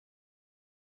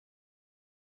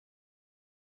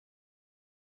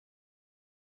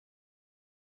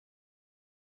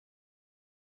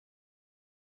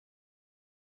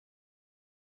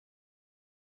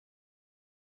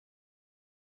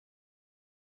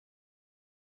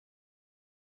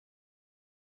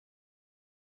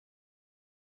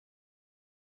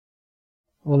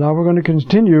Well, now we're going to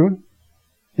continue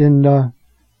in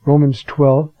Romans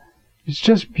 12. It's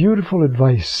just beautiful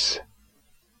advice.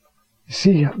 You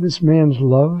see this man's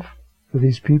love for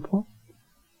these people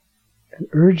and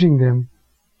urging them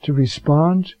to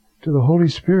respond to the Holy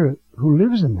Spirit who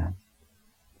lives in them.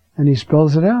 And he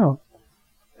spells it out.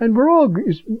 And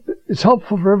it's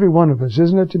helpful for every one of us,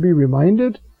 isn't it, to be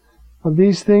reminded of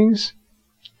these things?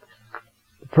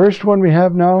 The first one we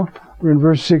have now, we're in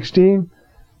verse 16.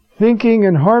 Thinking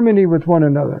in harmony with one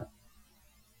another.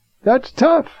 That's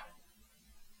tough.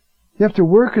 You have to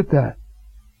work at that.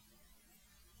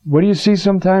 What do you see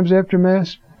sometimes after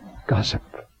Mass? Gossip.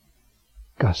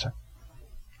 Gossip.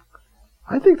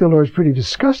 I think the Lord's pretty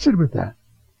disgusted with that.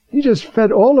 He just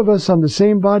fed all of us on the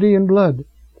same body and blood,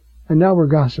 and now we're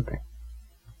gossiping.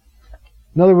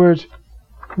 In other words,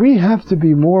 we have to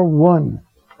be more one.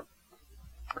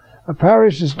 A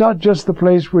parish is not just the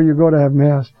place where you go to have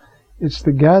Mass. It's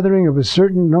the gathering of a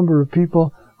certain number of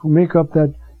people who make up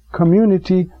that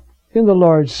community, in the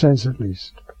large sense at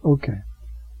least. Okay.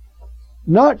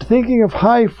 Not thinking of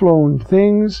high-flown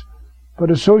things, but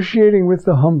associating with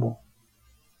the humble.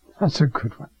 That's a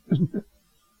good one, isn't it?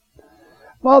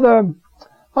 Father,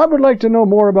 I would like to know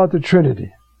more about the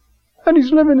Trinity. And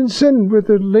he's living in sin with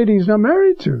the lady he's not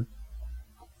married to.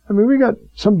 I mean, we got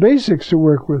some basics to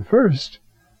work with first.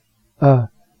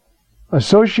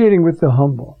 Associating with the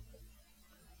humble.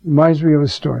 Reminds me of a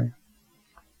story.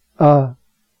 A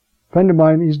friend of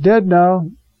mine, he's dead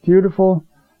now, beautiful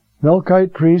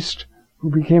Melkite priest who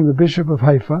became the Bishop of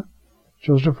Haifa,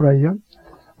 Joseph Raya.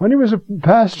 When he was a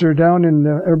pastor down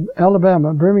in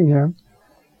Alabama, Birmingham,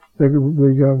 the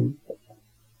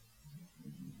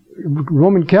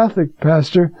Roman Catholic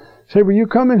pastor said, will you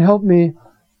come and help me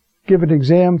give an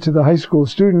exam to the high school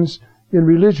students in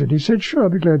religion? He said, sure, I'll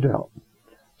be glad to help.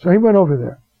 So he went over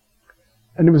there.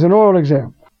 And it was an oral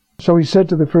exam. So he said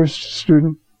to the first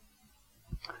student,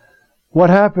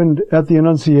 what happened at the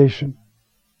Annunciation?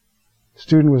 The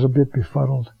student was a bit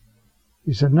befuddled.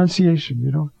 He said, Annunciation,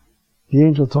 you know. The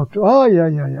angel talked to, oh,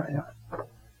 yeah.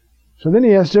 So then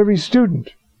he asked every student,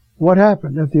 what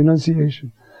happened at the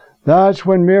Annunciation? That's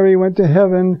when Mary went to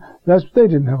heaven. They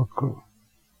didn't have a clue.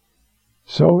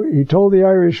 So he told the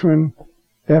Irishman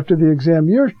after the exam,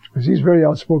 because he's a very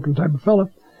outspoken type of fellow,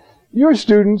 your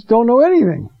students don't know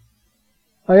anything.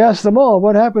 I asked them all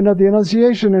what happened at the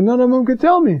Annunciation, and none of them could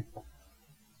tell me.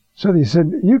 So he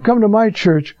said, you come to my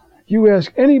church, you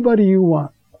ask anybody you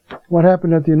want what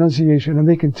happened at the Annunciation, and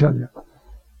they can tell you.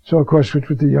 So, of course, what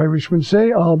would the Irishman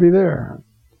say? I'll be there.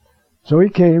 So he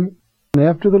came, and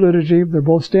after the liturgy, they're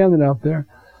both standing out there,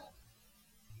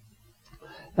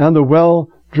 and the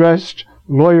well-dressed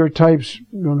lawyer types,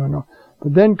 no.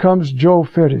 But then comes Joe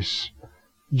Ferris.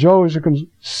 Joe is a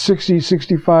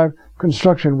 65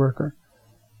 construction worker.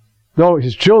 Though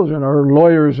his children are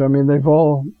lawyers, I mean, they've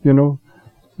all,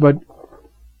 but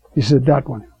he said, that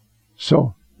one.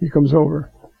 So he comes over.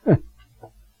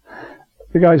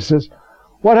 The guy says,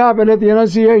 what happened at the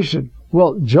Annunciation?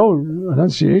 Well, Joe,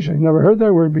 Annunciation, he never heard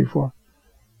that word before.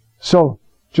 So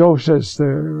Joe says,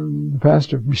 the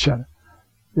pastor, Bishara,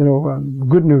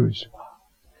 good news.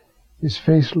 His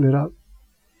face lit up.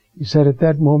 He said, at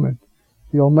that moment,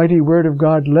 the almighty word of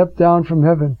God leapt down from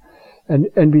heaven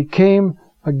and became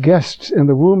a guest in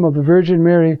the womb of the Virgin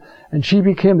Mary, and she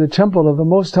became the temple of the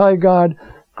Most High God.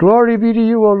 Glory be to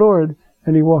you, O Lord.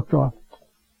 And he walked off.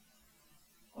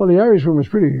 Well, the Irishman was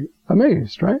pretty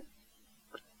amazed, right?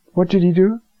 What did he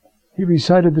do? He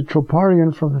recited the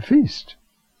Troparion from the feast.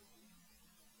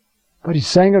 But he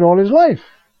sang it all his life.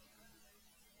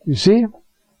 You see?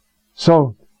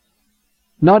 So,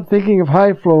 not thinking of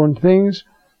high-flown things,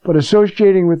 but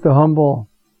associating with the humble,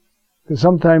 because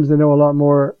sometimes they know a lot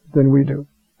more than we do.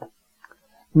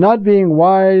 Not being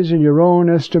wise in your own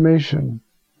estimation.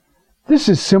 This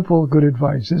is simple, good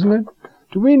advice, isn't it?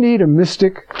 Do we need a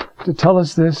mystic to tell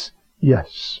us this?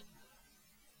 Yes.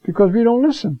 Because we don't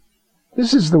listen.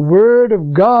 This is the Word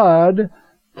of God,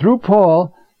 through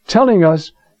Paul, telling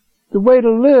us the way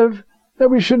to live that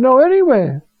we should know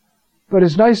anyway. But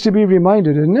it's nice to be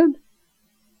reminded, isn't it?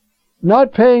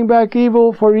 Not paying back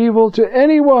evil for evil to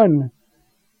anyone.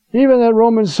 Even that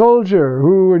Roman soldier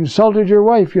who insulted your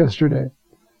wife yesterday.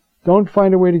 Don't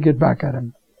find a way to get back at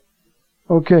him.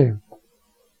 Okay.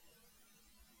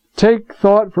 Take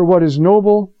thought for what is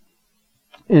noble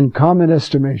in common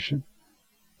estimation.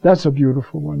 That's a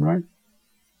beautiful one, right?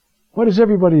 What does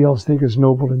everybody else think is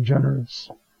noble and generous?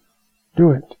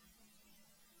 Do it.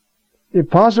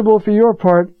 If possible for your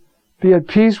part, be at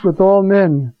peace with all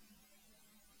men.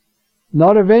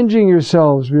 Not avenging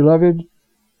yourselves, beloved,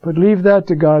 but leave that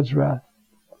to God's wrath.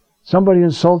 Somebody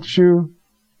insults you,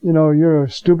 you're a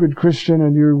stupid Christian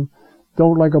and you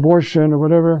don't like abortion or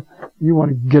whatever, you want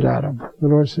to get at him. The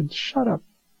Lord said, shut up.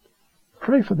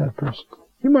 Pray for that person.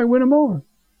 You might win him over.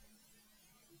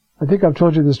 I think I've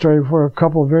told you this story before. A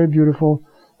couple, very beautiful,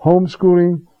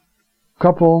 homeschooling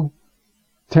couple,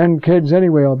 10 kids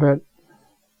anyway, I'll bet.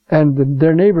 And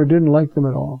their neighbor didn't like them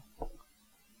at all.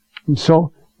 And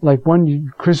so, like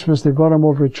one Christmas, they brought him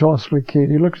over a chocolate cake.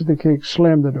 He looked at the cake,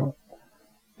 slammed the door.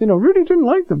 Really didn't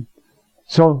like them.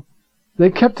 So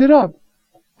they kept it up.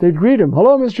 They'd greet him.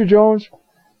 Hello, Mr. Jones.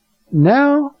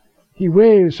 Now he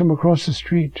waves from across the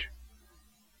street.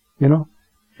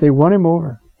 They won him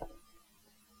over.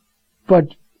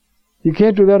 But you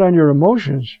can't do that on your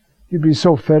emotions. You'd be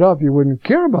so fed up you wouldn't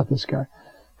care about this guy.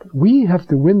 But we have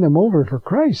to win them over for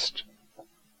Christ.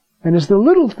 And it's the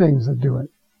little things that do it.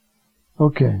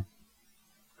 Okay.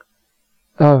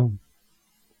 For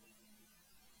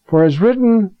as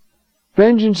written,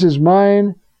 vengeance is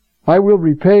mine, I will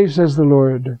repay, says the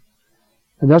Lord.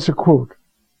 And that's a quote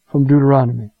from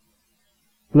Deuteronomy.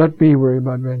 Let me worry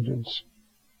about vengeance.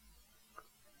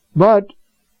 But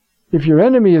if your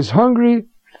enemy is hungry,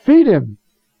 feed him.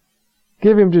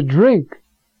 Give him to drink.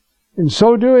 In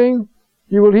so doing,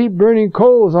 you will heap burning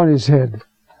coals on his head.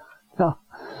 Now,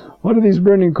 what are these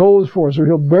burning coals for? So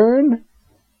he'll burn?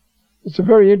 It's a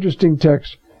very interesting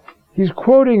text. He's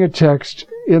quoting a text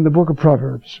in the book of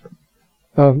Proverbs.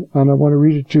 And I want to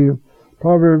read it to you.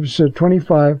 Proverbs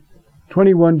 25,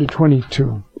 21 to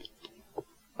 22.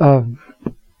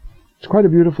 It's quite a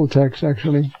beautiful text,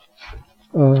 actually.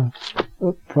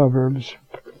 Proverbs.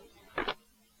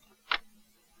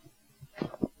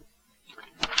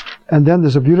 And then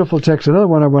there's a beautiful text, another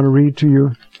one I want to read to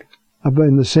you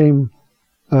in the same,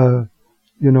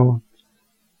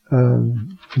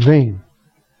 vein.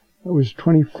 That was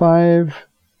 25,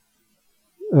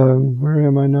 where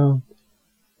am I now?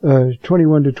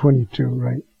 21 to 22,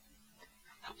 right?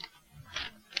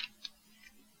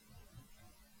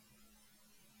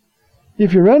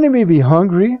 If your enemy be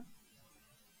hungry,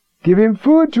 give him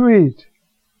food to eat.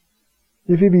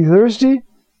 If he be thirsty,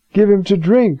 give him to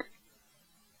drink.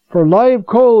 For live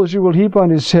coals you will heap on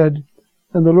his head,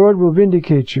 and the Lord will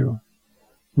vindicate you.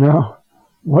 Now,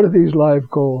 what are these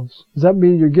live coals? Does that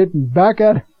mean you're getting back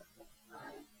at him?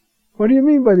 What do you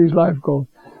mean by these live coals?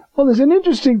 Well, there's an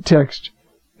interesting text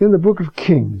in the book of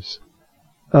Kings.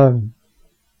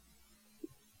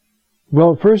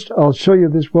 Well, first I'll show you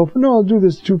this. Well, no, I'll do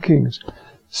this 2 Kings,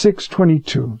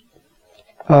 6:22.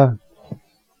 The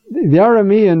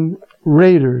Aramean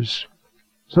raiders,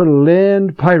 sort of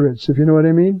land pirates, if you know what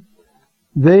I mean,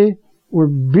 they were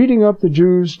beating up the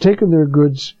Jews, taking their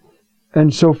goods,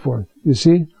 and so forth, you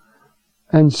see?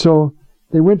 And so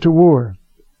they went to war.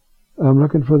 I'm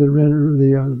looking for the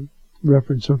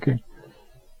reference, okay.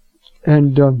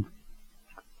 And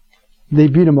they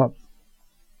beat them up.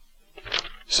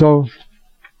 So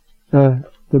they're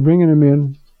bringing them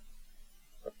in.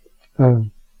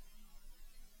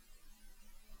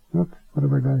 Look, what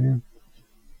have I got here?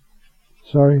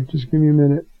 Sorry, just give me a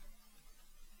minute.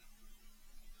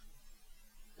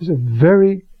 It's a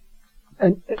very,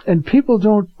 and people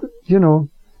don't,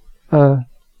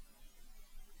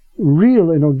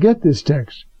 get this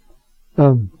text.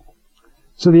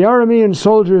 So the Aramean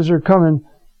soldiers are coming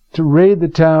to raid the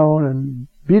town and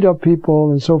beat up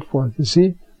people and so forth, you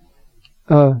see?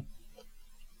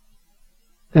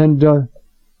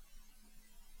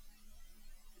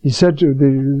 He said to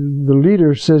the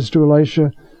leader says to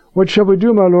Elisha, "What shall we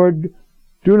do, my Lord?"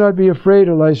 "Do not be afraid,"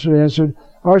 Elisha answered.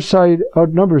 "Our side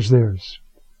outnumbers theirs."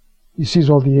 He sees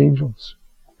all the angels.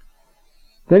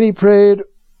 Then he prayed,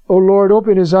 "O Lord,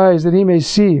 open his eyes that he may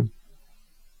see."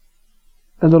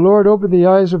 And the Lord opened the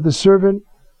eyes of the servant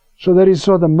so that he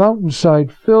saw the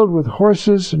mountainside filled with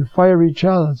horses and fiery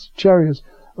chariots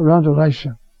around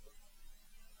Elisha.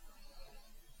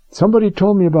 Somebody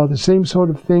told me about the same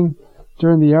sort of thing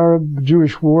during the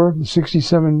Arab-Jewish War, the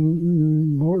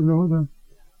 67 war.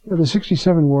 The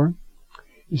 67 war.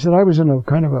 He said, I was in a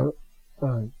kind of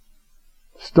a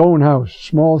stone house,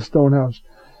 small stone house,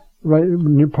 right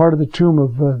near part of the tomb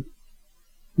of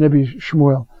Nebi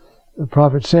Shmuel, the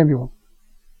prophet Samuel.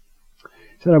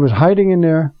 He said, I was hiding in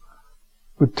there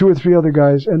with 2 or 3 other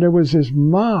guys, and there was this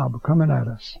mob coming at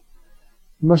us.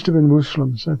 It must have been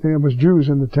Muslims. I think it was Jews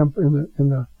in the temple.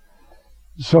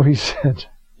 So he said,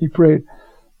 he prayed,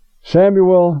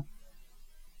 "Samuel,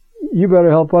 you better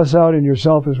help us out and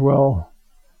yourself as well."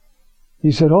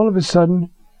 He said, all of a sudden,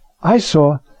 I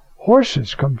saw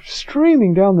horses come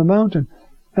streaming down the mountain,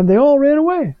 and they all ran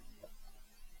away.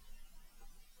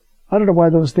 I don't know why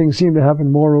those things seem to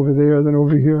happen more over there than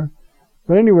over here.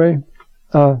 But anyway,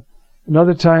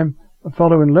 another time, a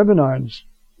fellow in Lebanon.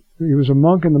 He was a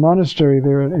monk in the monastery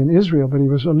there in Israel, but he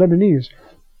was a Lebanese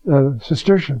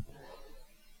Cistercian.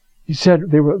 He said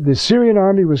the Syrian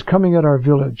army was coming at our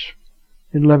village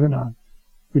in Lebanon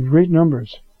with great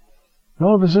numbers. And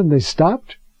all of a sudden they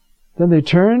stopped, then they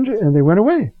turned and they went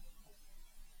away.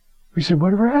 We said,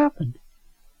 whatever happened?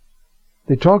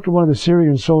 They talked to one of the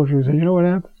Syrian soldiers and you know what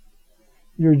happened?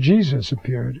 Your Jesus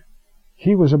appeared.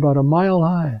 He was about a mile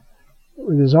high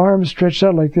with his arms stretched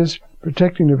out like this,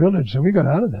 protecting the village. And we got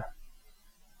out of there.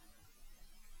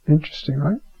 Interesting,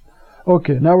 right?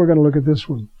 Okay, now we're going to look at this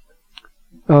one.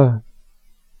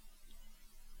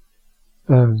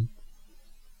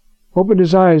 Opened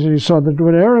his eyes and he saw that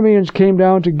when Arameans came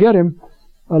down to get him,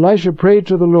 Elisha prayed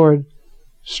to the Lord,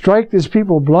 strike this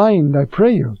people blind, I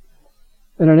pray you.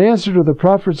 And in answer to the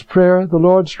prophet's prayer, the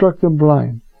Lord struck them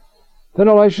blind. Then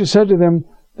Elisha said to them,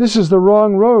 this is the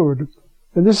wrong road,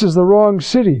 and this is the wrong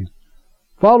city.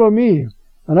 Follow me,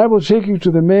 and I will take you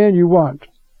to the man you want.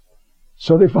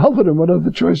 So they followed him. What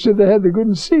other choice did they have? They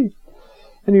couldn't see.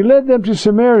 And he led them to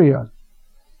Samaria.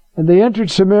 And they entered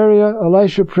Samaria.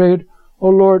 Elisha prayed, O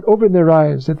Lord, open their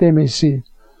eyes that they may see.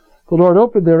 The Lord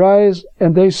opened their eyes,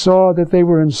 and they saw that they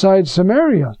were inside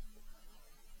Samaria.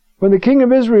 When the king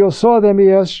of Israel saw them,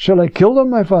 he asked, shall I kill them,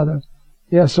 my father?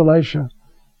 He asked Elisha.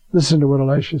 Listen to what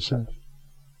Elisha said.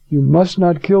 You must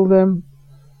not kill them.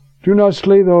 Do not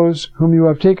slay those whom you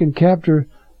have taken captive.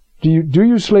 Do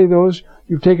you slay those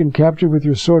you've taken captive with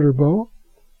your sword or bow?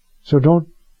 So don't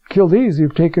kill these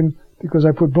you've taken because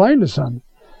I put blindness on them.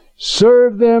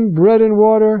 Serve them bread and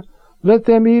water. Let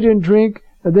them eat and drink,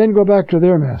 and then go back to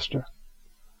their master.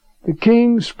 The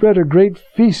king spread a great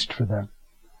feast for them.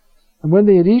 And when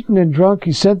they had eaten and drunk,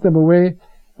 he sent them away,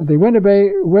 and they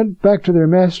went back to their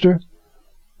master.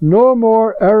 No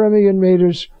more Aramean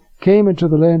raiders came into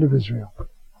the land of Israel.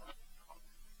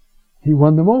 He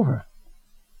won them over.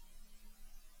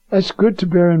 That's good to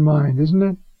bear in mind,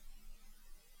 isn't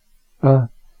it?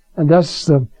 And that's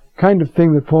the kind of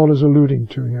thing that Paul is alluding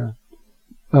to here.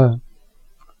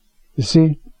 You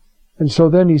see? And so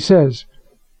then he says,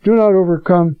 do not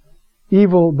overcome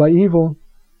evil by evil,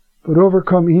 but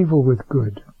overcome evil with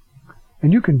good.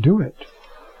 And you can do it.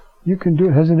 You can do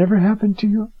it. Has it ever happened to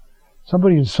you?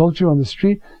 Somebody insults you on the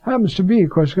street. Happens to me, of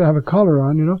course, I have a collar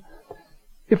on, you know.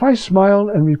 If I smile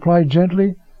and reply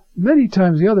gently, many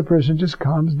times the other person just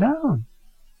calms down.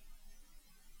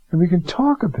 And we can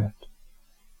talk a bit.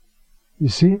 You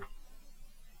see?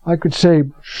 I could say,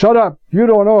 shut up, you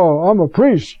don't know, I'm a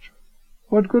priest.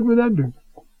 What good would that do?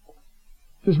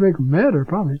 Just make them madder,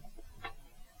 probably.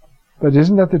 But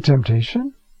isn't that the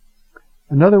temptation?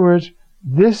 In other words,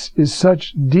 this is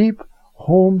such deep,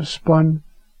 homespun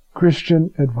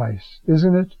Christian advice,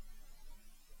 isn't it?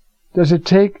 Does it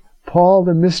take Paul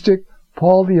the mystic,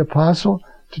 Paul the apostle,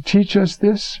 to teach us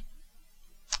this?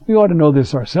 We ought to know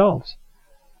this ourselves.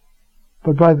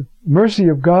 But by the mercy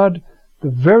of God, the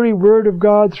very word of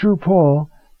God through Paul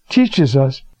teaches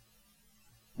us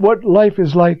what life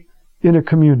is like in a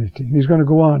community. He's going to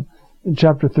go on in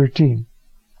chapter 13.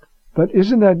 But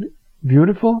isn't that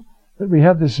beautiful that we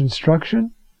have this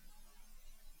instruction?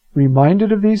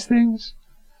 Reminded of these things?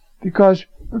 Because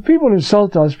when people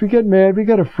insult us, we get mad, we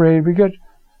get afraid,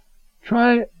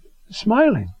 try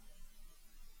smiling.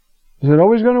 Is it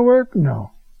always going to work?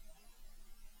 No.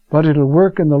 But it'll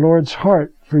work in the Lord's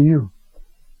heart for you.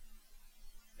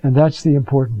 And that's the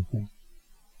important thing.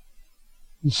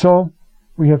 And so,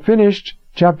 we have finished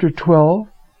chapter 12,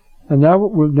 and now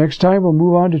next time we'll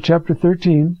move on to chapter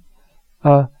 13.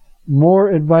 More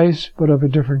advice, but of a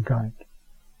different kind.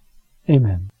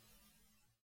 Amen.